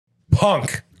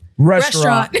Punk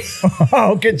Restaurant.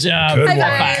 Oh, good job. Good High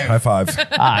one. five. High five.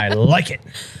 I like it.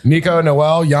 Nico,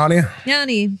 Noelle, Yanni.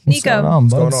 Yianni, What's going Nico. on,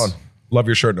 What's going buds? on? Love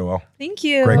your shirt, Noelle. Thank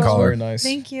you. Great That's color. very nice.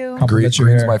 Thank you. Compliment your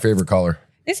Green's hair. my favorite color.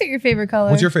 Is it your favorite color?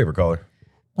 What's your favorite color?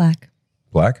 Black.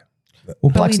 Black?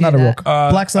 Well, black's we not knew a real.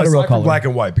 that. Black's not a aside real from color. black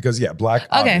and white, because black,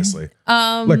 obviously.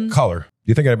 Like color. Do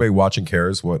you think anybody watching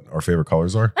cares what our favorite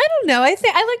colors are? I don't know. I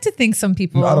like to think some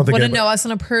people No, I don't want think to anybody- know us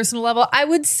on a personal level. I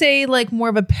would say like more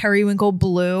of a periwinkle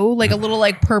blue, like a little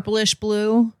like purplish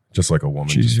blue. Just like a woman.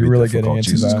 Jeez, Just you're be really difficult. getting into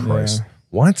Jesus that, Christ. yeah.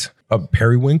 What? A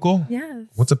periwinkle? Yes.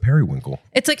 What's a periwinkle?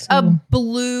 It's like a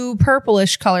blue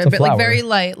purplish color, It's a but like flower. very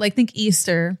light. Like think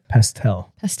Easter.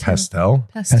 Pastel. Pastel?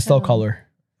 Pastel color.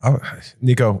 Oh,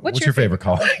 Nico, what's your favorite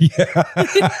color? Yeah.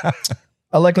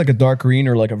 I like a dark green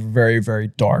or like a very, very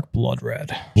dark blood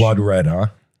red. Blood red, huh?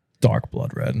 Dark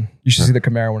blood red. You should see the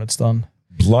Camaro when it's done.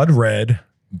 Blood red,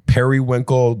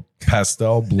 periwinkle,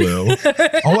 pastel blue.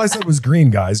 All I said was green,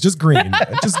 guys. Just green.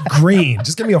 Just green.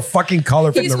 Just give me a fucking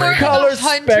color from He's the more rainbow. color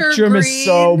Color spectrum is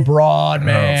so green. broad,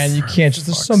 man. You can't just,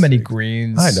 there's so many sake.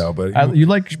 greens. I know, but you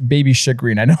like baby shit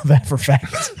green. I know that for a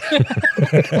fact.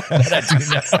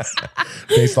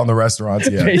 based on the restaurants,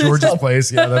 yeah. Based George's on-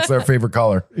 Place, yeah, that's their favorite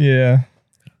color. Yeah.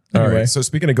 All Anyway. right. So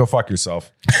speaking of go fuck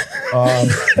yourself,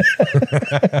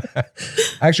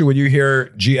 actually, when you hear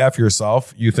GF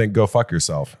yourself, you think go fuck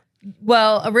yourself.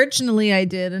 Well, originally I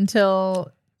did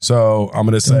until So I'm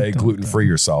going to say gluten-free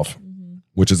yourself,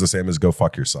 which is the same as go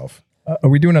fuck yourself. Are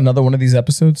we doing another one of these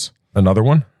episodes? Another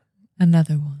one?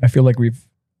 another one. I feel like we've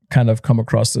kind of come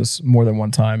across this more than one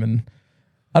time, and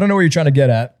I don't know what you're trying to get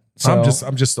at. So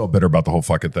I'm just still bitter about the whole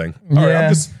fucking thing. All right,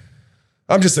 Yeah.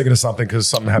 I'm just thinking of something because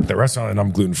something happened at the restaurant and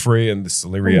I'm gluten free and the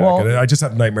celiac, Well- and I just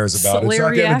have nightmares about it. So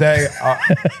at the end of the day,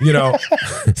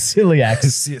 celiac.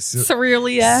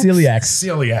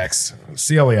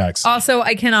 celiacs. Also,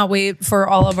 I cannot wait for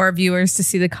all of our viewers to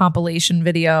see the compilation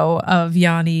video of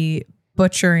Yianni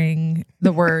butchering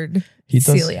the word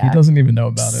celiac. He doesn't even know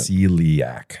about it.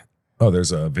 Celiac. Oh,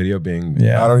 there's a video being.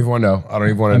 Yeah. I don't even want to know. I don't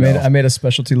even want to know. I made a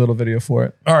specialty little video for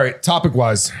it. All right, topic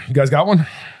wise, you guys got one?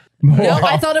 No,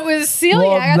 I thought it was celiac.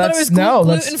 Well, I thought it was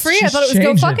gluten free. I thought it was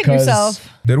go fucking yourself.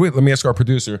 Did we? Let me ask our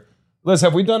producer. Liz,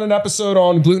 have we done an episode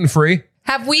on gluten free?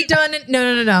 Have we done it?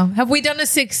 No. Have we done a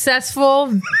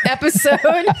successful episode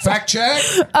Fact check.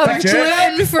 of Fact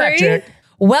check. gluten Fact free? check.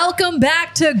 Welcome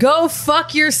back to Go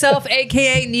Fuck Yourself,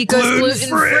 aka Nikos Gluten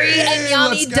Free, and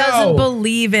Let's Yianni go. doesn't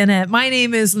believe in it. My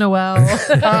name is Noelle.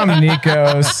 I'm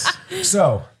Nikos.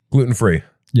 So gluten free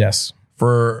Yes.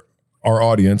 for our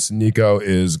audience. Nico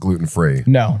is gluten free.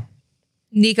 No.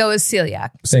 Nico is celiac.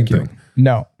 Thank you. thing.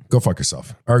 No. Go fuck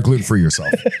yourself or gluten free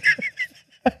yourself.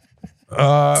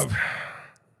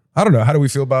 I don't know. How do we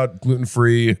feel about gluten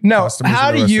free? No.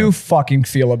 How do you fucking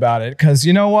feel about it? Because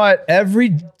you know what?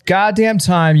 Every goddamn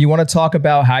time you want to talk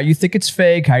about how you think it's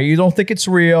fake, how you don't think it's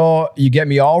real, you get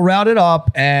me all routed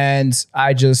up, and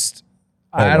I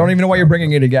don't even know why you're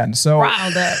bringing it again. So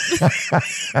Riled up.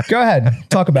 go ahead,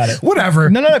 talk about it. Whatever.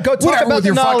 No. Go talk Whatever about with the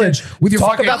your knowledge. Fucking, with your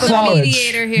Talk fucking about the I'm the knowledge.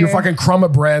 mediator here. your fucking crumb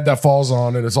of bread that falls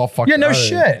on and it's all fucking. Yeah, no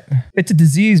shit. It's a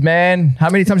disease, man. How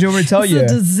many times do you want me to tell you?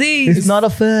 It's a disease. It's not a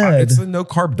fad. It's a no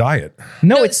carb diet.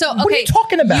 No, it's so, what are you okay,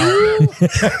 talking about?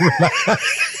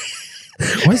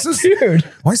 Why so, Dude.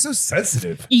 why so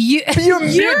sensitive? You're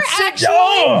mid- actually.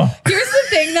 Oh. Here's the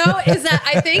thing, though, is that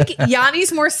I think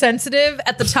Yanni's more sensitive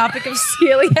at the topic of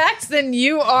celiacs than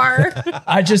you are.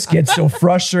 I just get so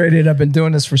frustrated. I've been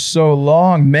doing this for so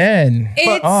long, man.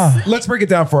 It's. Let's break it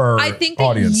down for our I think that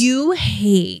audience. you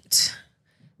hate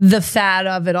the fad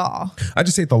of it all. I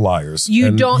just hate the liars. You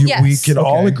don't- yes. We can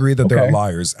all Okay. agree that there are Okay.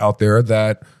 liars out there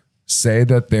that say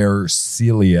that they're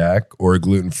celiac or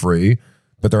gluten free,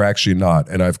 but they're actually not.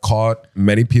 And I've caught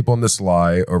many people in this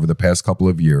lie over the past couple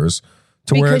of years.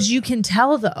 Because you can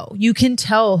tell, though. You can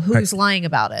tell who's lying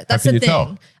about it. That's can the you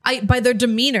thing. tell? By their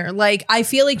demeanor. Like, I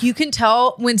feel like you can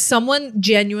tell when someone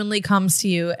genuinely comes to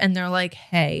you and they're like,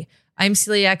 hey, I'm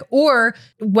celiac. Or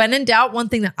when in doubt, one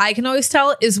thing that I can always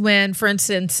tell is when, for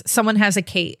instance, someone has a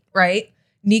Kate, right?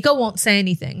 Nico won't say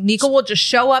anything. Nico will just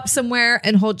show up somewhere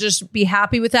and he'll just be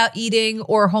happy without eating,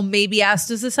 or he'll maybe ask,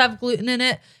 does this have gluten in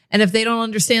it? And if they don't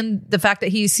understand the fact that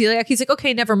he's celiac, he's like,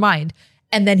 okay, never mind.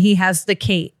 And then he has the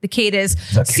Kate. The Kate is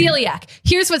celiac.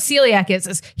 Here's what celiac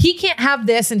is he can't have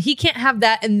this and he can't have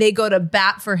that. And they go to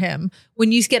bat for him.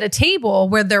 When you get a table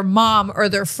where their mom or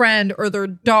their friend or their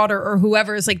daughter or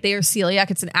whoever is like, they are celiac,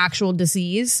 it's an actual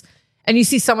disease, and you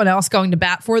see someone else going to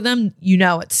bat for them, you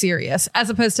know it's serious. As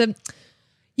opposed to,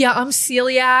 yeah, I'm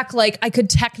celiac. Like I could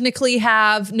technically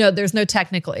have, no, there's no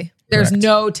technically. There's Correct.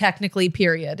 no technically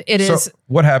period. It is. So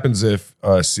what happens if,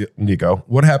 Nico,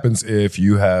 what happens if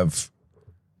you have,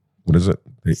 what is it?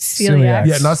 Celiac.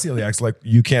 Yeah, not celiacs. Like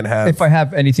you can't have. If I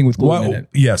have anything with gluten in it.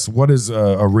 Yes. What is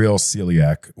a real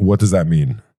celiac? What does that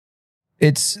mean?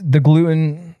 It's the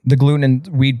gluten in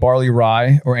wheat, barley,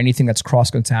 rye, or anything that's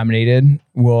cross-contaminated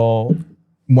will,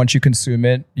 once you consume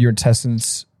it, your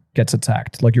intestines gets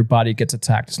attacked. Like your body gets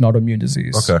attacked. It's an autoimmune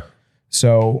disease. Okay.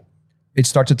 So it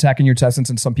starts attacking your intestines,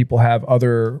 and some people have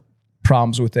other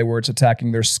problems with it where it's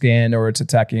attacking their skin or it's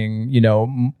attacking,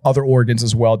 other organs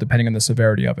as well, depending on the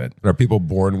severity of it. Are people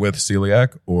born with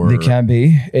celiac or? They can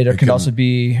be. It can also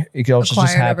just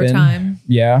Acquired happen. over time.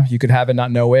 Yeah, you could have it,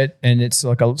 not know it, and it's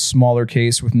like a smaller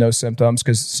case with no symptoms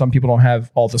because some people don't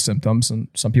have all the symptoms and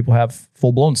some people have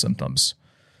full-blown symptoms.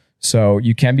 So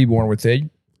you can be born with it.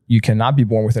 You cannot be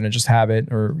born with it and just have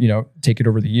it or, take it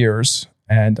over the years.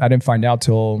 And I didn't find out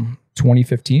till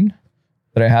 2015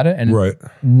 that I had it. And right.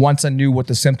 Once I knew what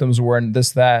the symptoms were and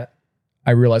that,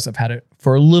 I realized I've had it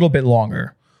for a little bit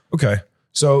longer. Okay.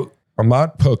 So I'm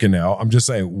not poking now. I'm just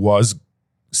saying, was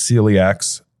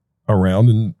celiacs around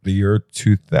in the year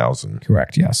 2000?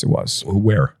 Correct. Yes, it was.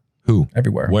 Where? Who?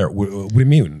 Everywhere. Where? What do you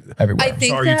mean? Everywhere. I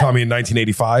think So are you telling me in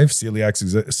 1985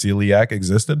 celiac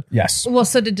existed? Yes. Well,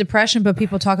 so did depression, but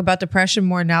people talk about depression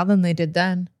more now than they did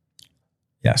then.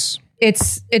 Yes.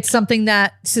 It's something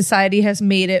that society has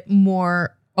made it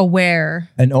more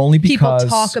aware. And only because people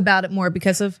talk about it more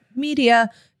because of media,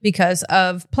 because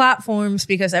of platforms,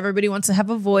 because everybody wants to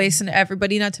have a voice, and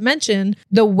everybody, not to mention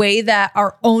the way that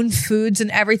our own foods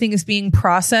and everything is being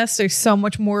processed. There's so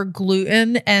much more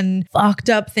gluten and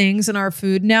fucked up things in our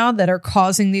food now that are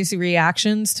causing these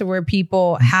reactions to where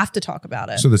people have to talk about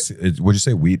it. So would you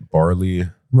say wheat, barley,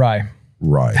 rye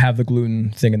have the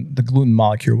gluten thing and the gluten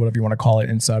molecule, whatever you want to call it,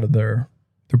 inside of their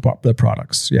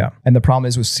products. Yeah. And the problem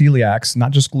is with celiacs,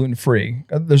 not just gluten-free.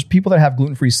 There's people that have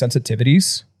gluten-free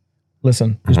sensitivities.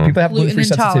 Listen, there's people that have gluten-free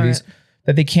sensitivities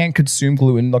that they can't consume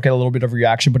gluten. They'll get a little bit of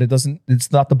reaction, but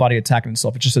it's not the body attacking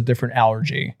itself. It's just a different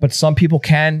allergy. But some people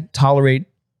can tolerate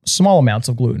small amounts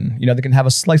of gluten. They can have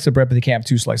a slice of bread, but they can't have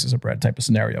 2 slices of bread type of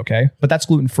scenario. Okay. But that's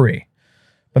gluten-free.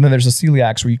 But then there's the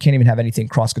celiacs where you can't even have anything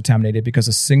cross-contaminated because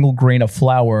a single grain of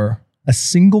flour,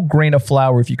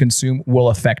 if you consume, will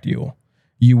affect you.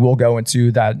 You will go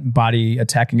into that body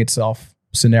attacking itself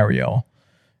scenario.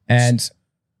 And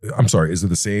I'm sorry, is it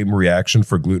the same reaction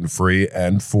for gluten-free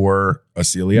and for a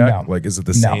celiac? No. Like, is it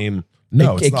the same?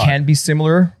 No, it can be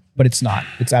similar, but it's not.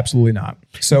 It's absolutely not.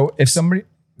 So if somebody...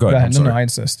 Go ahead. No, I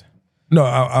insist. No,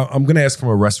 I'm going to ask from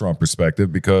a restaurant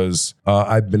perspective because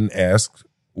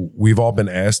we've all been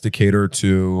asked to cater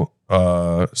to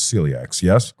celiacs,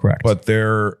 yes? Correct. But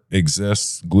there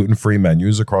exists gluten-free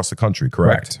menus across the country,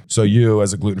 correct? So you,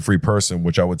 as a gluten-free person,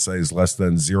 which I would say is less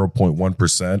than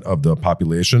 0.1% of the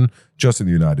population just in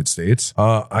the United States,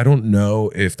 I don't know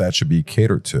if that should be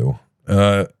catered to.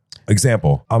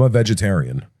 Example, I'm a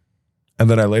vegetarian. And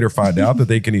then I later find out that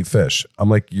they can eat fish. I'm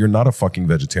like, you're not a fucking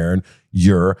vegetarian.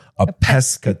 You're a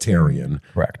pescatarian.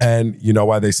 Correct. And you know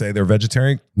why they say they're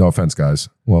vegetarian? No offense, guys.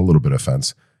 Well, a little bit of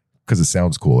offense. Because it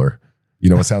sounds cooler. You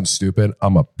know what sounds stupid?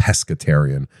 I'm a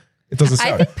pescatarian. It doesn't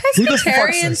sound. I think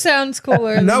pescatarian sounds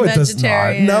cooler than No, it does not.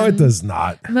 vegetarian. No, it does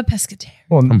not. I'm a pescatarian.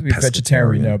 Well, I'm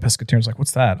vegetarian, pescatarian. pescatarian's like,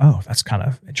 what's that? Oh, that's kind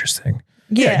of interesting.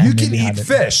 Yeah. You can Maybe eat have it.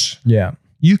 fish. Yeah.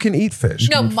 You can eat fish.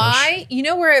 No, you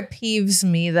know where it peeves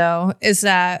me though, is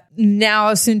that now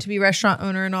a soon to be restaurant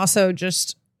owner and also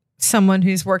just someone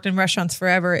who's worked in restaurants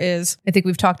forever is, I think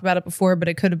we've talked about it before, but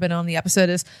it could have been on the episode,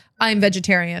 is I'm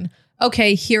vegetarian.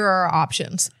 Okay, here are our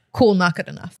options. Cool, not good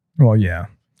enough. Well, yeah.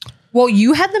 Well,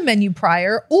 you had the menu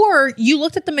prior, or you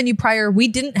looked at the menu prior. We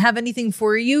didn't have anything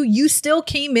for you. You still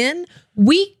came in.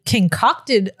 We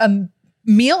concocted a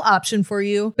meal option for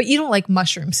you, but you don't like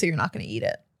mushrooms, so you're not going to eat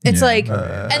it. It's like,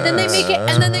 and then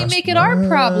they make it our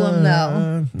problem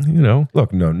though.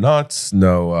 Look, no nuts,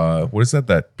 no, what is that?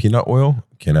 That peanut oil?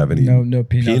 Can't have any. No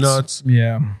peanuts.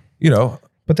 Yeah.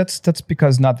 But that's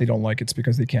because not they don't like it, it's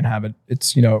because they can't have it.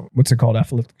 It's, what's it called?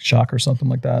 Anaphylactic shock or something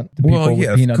like that. The Well,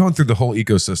 yeah, going through the whole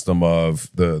ecosystem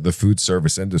of the food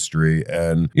service industry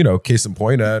and, case in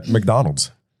point at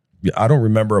McDonald's. I don't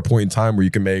remember a point in time where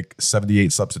you can make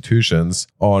 78 substitutions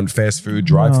on fast food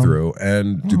drive-through.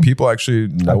 And do people actually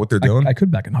know what they're doing? I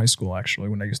could back in high school, actually,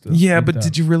 when I used to. Yeah, but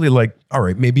did you really all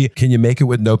right, maybe can you make it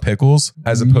with no pickles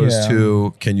as opposed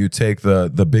to can you take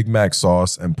the Big Mac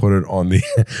sauce and put it on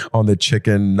the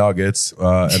chicken nuggets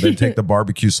and then take the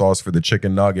barbecue sauce for the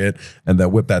chicken nugget and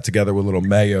then whip that together with a little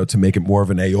mayo to make it more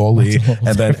of an aioli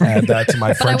and then add that to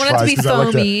my French I want it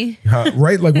fries. to be foamy.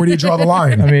 Right? Like, where do you draw the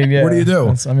line? I mean, yeah. What do you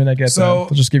do? I get So- that.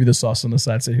 They'll just give you the sauce on the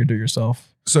side, say, here, do it yourself.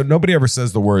 So nobody ever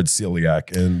says the word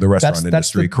celiac in the restaurant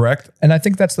industry, correct? And I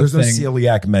think that's the There's no thing.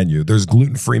 celiac menu. There's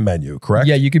gluten-free menu, correct?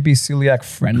 Yeah, you could be celiac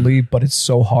friendly, but it's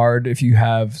so hard if you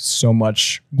have so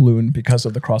much gluten because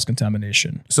of the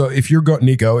cross-contamination. So if you're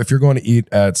Nico, if you're going to eat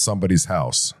at somebody's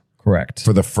house Correct.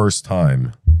 for the first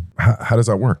time, how does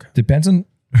that work? Depends on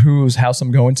whose house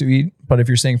I'm going to eat. But if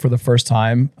you're saying for the first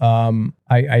time,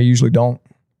 I usually don't.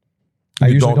 I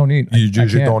usually don't eat. You usually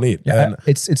can't. don't eat. Yeah, And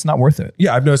it's not worth it.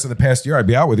 yeah, I've noticed in the past year I'd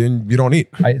be out with you and you don't eat.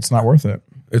 It's not worth it.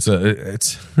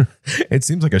 It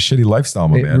seems like a shitty lifestyle,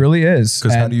 my man. It really is.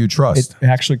 Because how And do you trust? It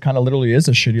actually kind of literally is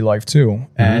a shitty life too.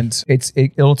 And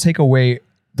it'll take away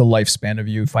the lifespan of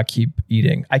you if I keep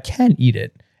eating. I can eat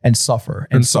it and suffer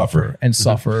and suffer and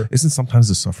suffer. Isn't sometimes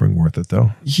the suffering worth it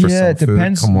though? Yeah, it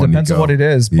depends. Come on, Depends on Nico. what it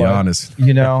is. Be but, honest.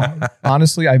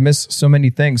 Honestly, I miss so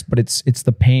many things, but it's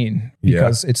the pain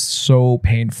because it's so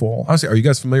painful. Honestly, are you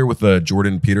guys familiar with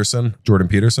Jordan Peterson? Jordan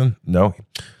Peterson? No.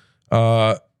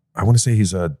 I want to say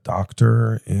he's a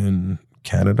doctor in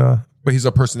Canada, but he's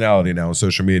a personality now on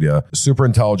social media. Super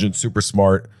intelligent, super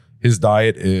smart. His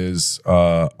diet is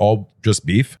all just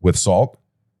beef with salt.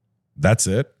 That's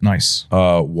it. Nice.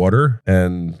 Water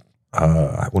and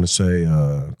I want to say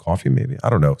coffee, maybe. I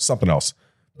don't know, something else.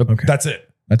 But that's it.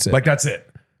 That's it. Like that's it.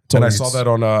 all And I he saw eats. that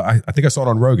on. I think I saw it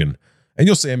on Rogan, and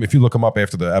you'll see him if you look him up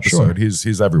after the episode. Sure.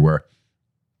 He's everywhere.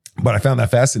 But I found that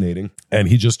fascinating, and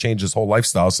he just changed his whole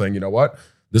lifestyle, saying, you know what?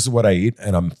 This is what I eat,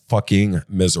 and I'm fucking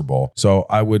miserable. So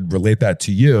I would relate that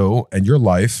to you and your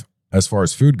life as far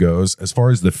as food goes, as far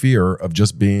as the fear of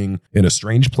just being in a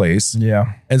strange place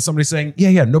Yeah. and somebody saying,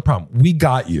 yeah, no problem. We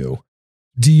got you.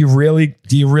 Do you really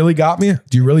got me?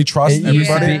 Do you really trust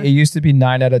everybody? It used to be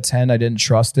 9 out of 10. I didn't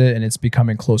trust it. And it's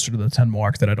becoming closer to the 10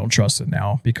 mark that I don't trust it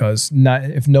now because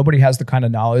if nobody has the kind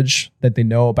of knowledge that they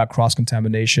know about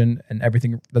cross-contamination and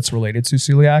everything that's related to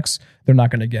celiacs, they're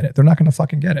not going to get it. They're not going to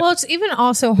fucking get it. Well, it's even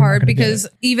also not hard gonna get because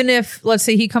even if, let's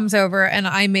say he comes over and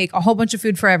I make a whole bunch of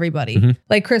food for everybody,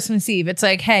 like Christmas Eve, it's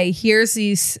like, hey, here's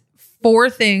these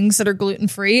 4 things that are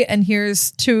gluten-free and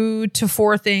here's 2 to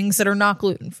 4 things that are not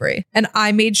gluten-free. And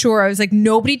I made sure I was like,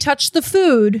 nobody touched the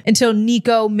food until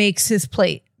Nico makes his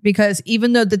plate. Because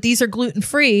even though that these are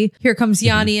gluten-free, here comes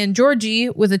Yianni and Georgie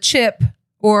with a chip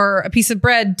or a piece of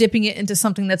bread, dipping it into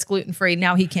something that's gluten-free.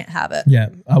 Now he can't have it. Yeah,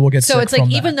 I will get So sick it's like,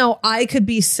 from even that. though I could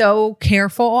be so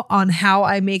careful on how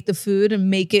I make the food and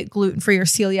make it gluten-free or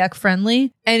celiac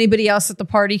friendly, anybody else at the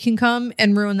party can come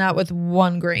and ruin that with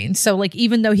 1 grain. So like,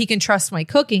 even though he can trust my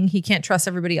cooking, he can't trust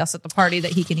everybody else at the party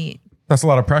that he can eat. That's a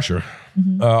lot of pressure.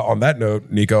 On that note,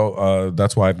 Nico,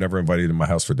 that's why I've never invited you to my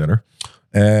house for dinner.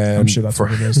 And I'm sure that's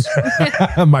what it is.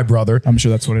 my brother. I'm sure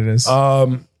that's what it is.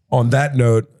 On that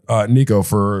note, Nico,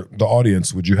 for the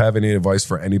audience, would you have any advice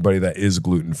for anybody that is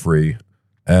gluten-free?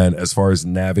 And as far as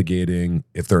navigating,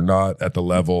 if they're not at the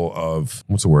level of,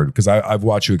 what's the word? Because I've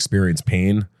watched you experience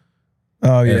pain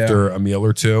after a meal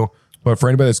or two. But for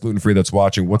anybody that's gluten-free that's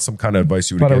watching, what's some kind of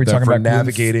advice you would But are we give them talking for about gluten-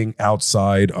 navigating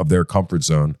outside of their comfort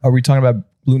zone? Are we talking about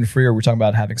gluten-free or are we talking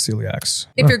about having celiacs?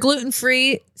 If you're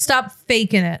gluten-free, stop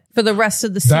faking it for the rest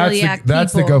of the celiac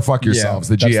That's the people. go fuck yourselves,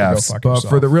 the that's the go GFs. fuck But yourself.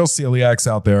 for the real celiacs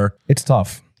out there, It's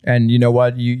tough. And you know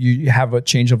what? You have a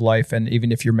change of life. And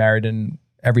even if you're married and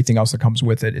everything else that comes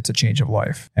with it, it's a change of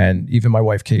life. And even my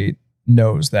wife, Kate,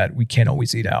 knows that we can't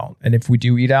always eat out. And if we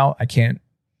do eat out, I can't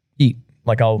eat.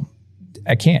 Like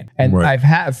I can't. And Right.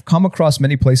 I've come across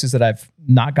many places that I've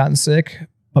not gotten sick,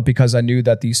 but because I knew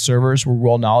that these servers were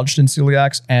well knowledged in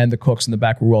celiacs and the cooks in the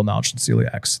back were well knowledged in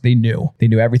celiacs. They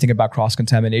knew everything about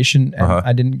cross-contamination and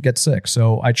I didn't get sick.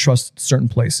 So I trust certain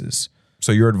places.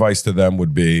 so your advice to them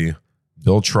would be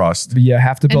build trust. But you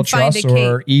have to build find trust a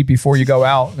or cake. eat before you go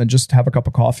out and just have a cup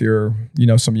of coffee or,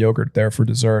 some yogurt there for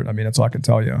dessert. I mean, that's all I can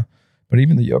tell you. But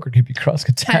even the yogurt could be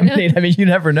cross-contaminated. I mean, you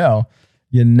never know.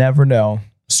 You never know.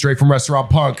 Straight from Restaurant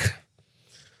Punk.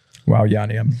 Wow,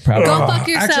 Yianni, I'm proud Go of you. fuck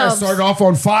Actually, I yourselves. started off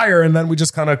on fire and then we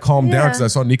just kind of calmed down Yeah. because I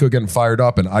saw Nico getting fired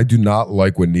up and I do not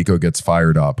like when Nico gets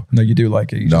fired up. No, you do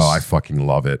like it. No, I fucking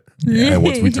love it. And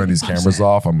once we turn these cameras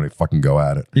off, I'm going to fucking go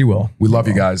at it. You will. We love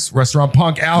you guys. Restaurant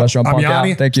Punk out. Restaurant I'm Punk out.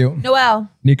 Yianni. Thank you. Noelle.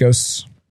 Nikos.